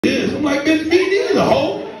I'm like, bitch, me neither,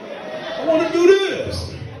 hoe. I want to do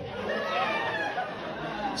this.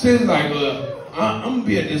 She's like, I'm gonna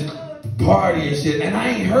be at this party and shit, and I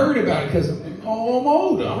ain't heard about it because I'm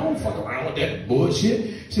older. I don't fuck around with that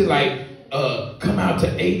bullshit. She's like, come out to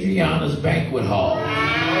Adriana's banquet hall.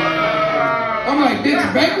 I'm like, bitch,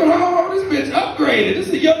 banquet hall? This bitch upgraded. This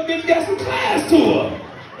is a young bitch got some class to her.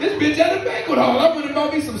 This bitch at a banquet hall. I went and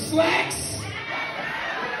bought me some slacks.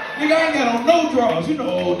 Nigga, I ain't got on no drawers. You know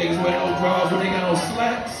old niggas wear no drawers when they got on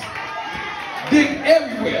slacks. Dick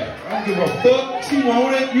everywhere. I don't give a fuck. She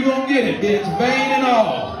want it, you gonna get it, bitch. Vein and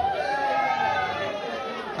all.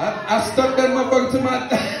 I stuck that motherfucker to my...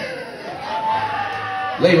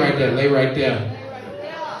 Lay right there, lay right there.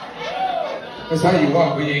 That's how you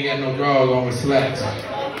walk when you ain't got no drawers on with slacks.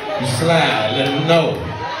 You slide, let them know.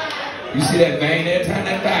 You see that vein there? Time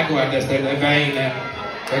that thigh go out there, stay that vein there.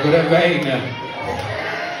 There go that vein there.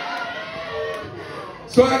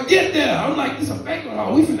 So I get there, I'm like, this is a banquet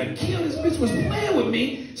hall. We finna kill this bitch was playing with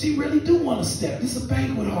me. She really do want to step. This is a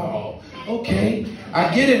banquet hall. Okay,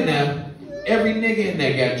 I get in there. Every nigga in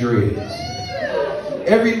there got dreads.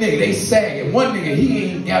 Every nigga, they sagging. One nigga, he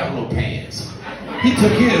ain't got no pants. He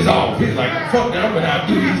took his off. He's like, fuck that, I'm gonna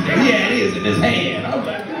outdo these niggas. He had his in his hand. I'm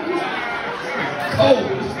like,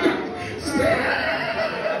 cold.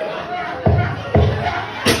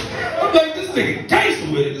 I'm like, this nigga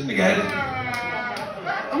gangster with it. This nigga had it.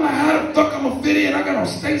 I'm like, how the fuck I'm gonna fit in? I got on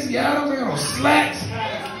Stacy Adams, I got on slacks.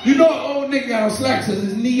 You know an old nigga got on slacks because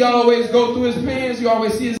his knee always go through his pants. You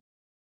always see his